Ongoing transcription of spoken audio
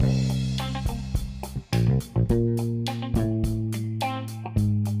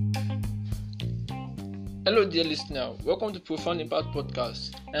Hello, dear listener. Welcome to Profound Impact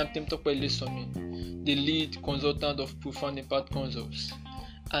Podcast. I am Temitope Ilesanmi, the lead consultant of Profound Impact Consults,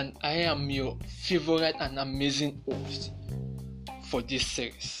 and I am your favorite and amazing host for this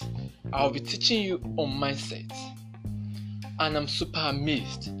series. I will be teaching you on mindset, and I'm super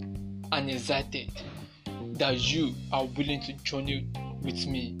amazed and excited that you are willing to journey with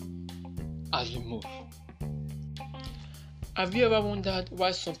me as we move. Have you ever wondered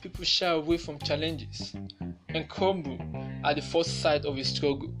why some people shy away from challenges and crumble at the first sight of a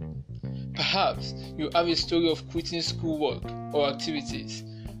struggle? Perhaps you have a story of quitting schoolwork or activities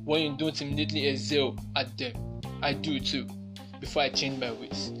when you don't immediately excel at them. I do too, before I change my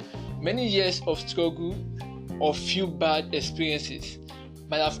ways. Many years of struggle or few bad experiences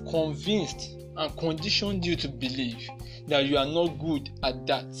might have convinced and conditioned you to believe that you are not good at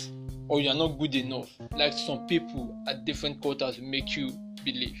that, or you are not good enough, like some people at different quarters make you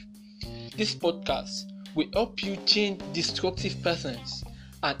believe. This podcast will help you change destructive patterns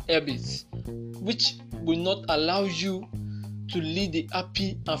and habits which will not allow you to lead a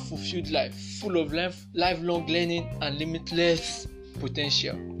happy and fulfilled life, full of lifelong learning and limitless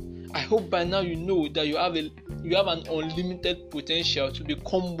potential. I hope by now you know that you have an unlimited potential to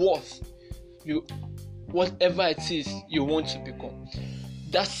become worth whatever it is you want to become.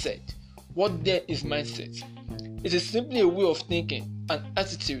 That said, what then is mindset? It is simply a way of thinking, an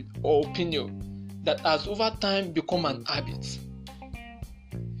attitude or opinion that has over time become an habit.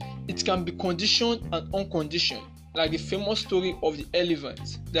 It can be conditioned and unconditioned, like the famous story of the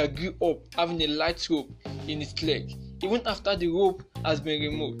elephant that grew up having a light rope in its leg. Even after the rope has been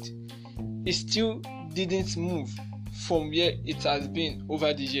removed, it still didn't move from where it has been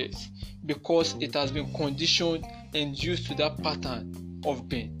over the years because it has been conditioned and used to that pattern of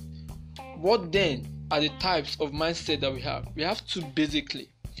being. What then are the types of mindset that we have? We have two basically.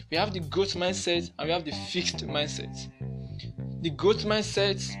 We have the growth mindset and we have the fixed mindset. The growth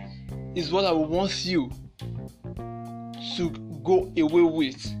mindset is what I want you to go away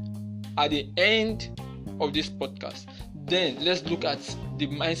with at the end of this podcast. Then let's look at the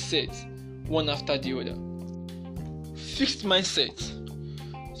mindset one after the other. Fixed mindset.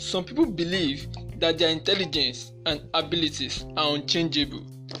 Some people believe that their intelligence and abilities are unchangeable.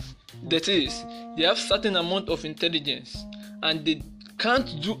 That is, they have certain amount of intelligence and they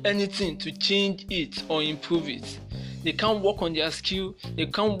can't do anything to change it or improve it. They can't work on their skill, they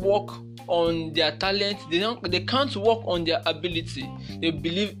can't work on their talent, they can't work on their ability. They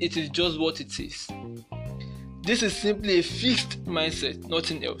believe it is just what it is. This is simply a fixed mindset,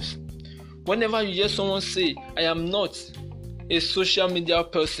 nothing else. Whenever you hear someone say, I am not a social media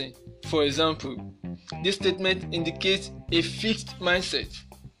person, for example, this statement indicates a fixed mindset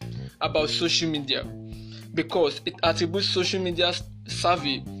about social media because it attributes social media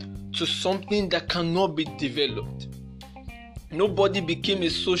savvy to something that cannot be developed. Nobody became a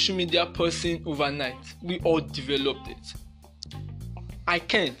social media person overnight. We all developed it. I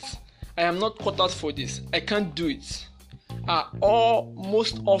can't. I am not cut out for this. I can't do it. Are all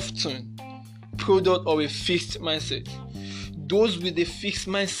most often product of a fixed mindset. Those with a fixed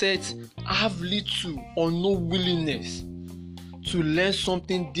mindset have little or no willingness to learn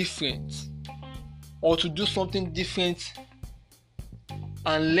something different or to do something different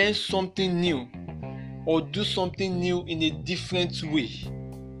and learn something new or do something new in a different way.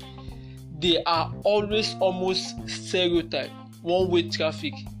 They are always almost stereotyped, one-way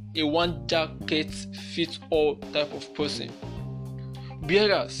traffic, a one-jacket-fits-all type of person.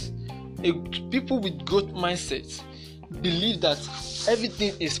 Whereas people with growth mindsets believe that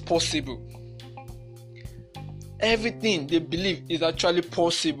everything is possible. Everything they believe is actually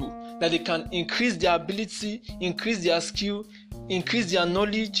possible, that they can increase their ability, increase their skill, increase their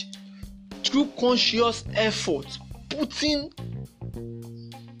knowledge through conscious effort, putting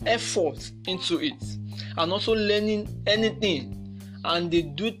effort into it, and also learning anything. And they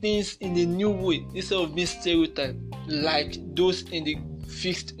do things in a new way instead of being stereotyped like those in the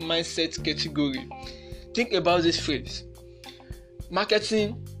fixed mindset category. Think about this phrase.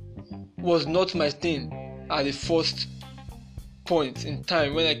 Marketing was not my thing at the first point in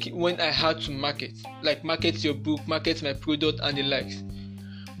time when I had to market your book, market my product and the likes.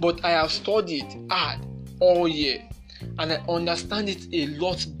 But I have studied hard all year and I understand it a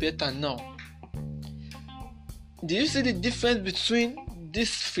lot better now. Do you see the difference between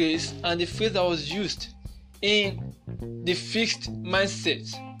this phrase and the phrase that was used in the fixed mindset?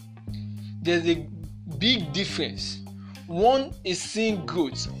 There's a big difference. One is seeing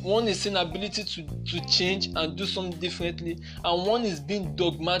growth, one is seeing ability to change and do something differently, and one is being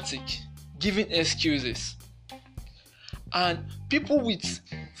dogmatic, giving excuses. And people with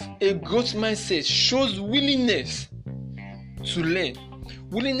A growth mindset shows willingness to learn,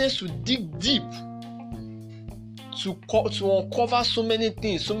 willingness to dig deep, to uncover so many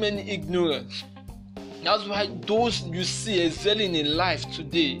things, so many ignorance. That's why those you see excelling in life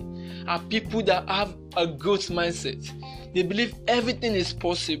today are people that have a growth mindset. They believe everything is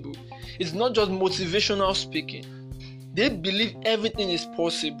possible. It's not just motivational speaking. They believe everything is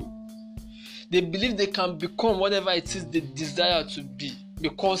possible. They believe they can become whatever it is they desire to be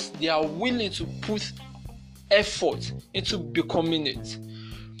because they are willing to put effort into becoming it.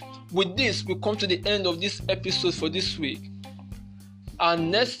 With this, we come to the end of this episode for this week. Our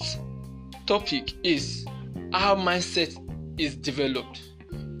next topic is how mindset is developed.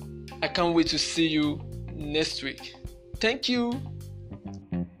 I can't wait to see you next week. Thank you.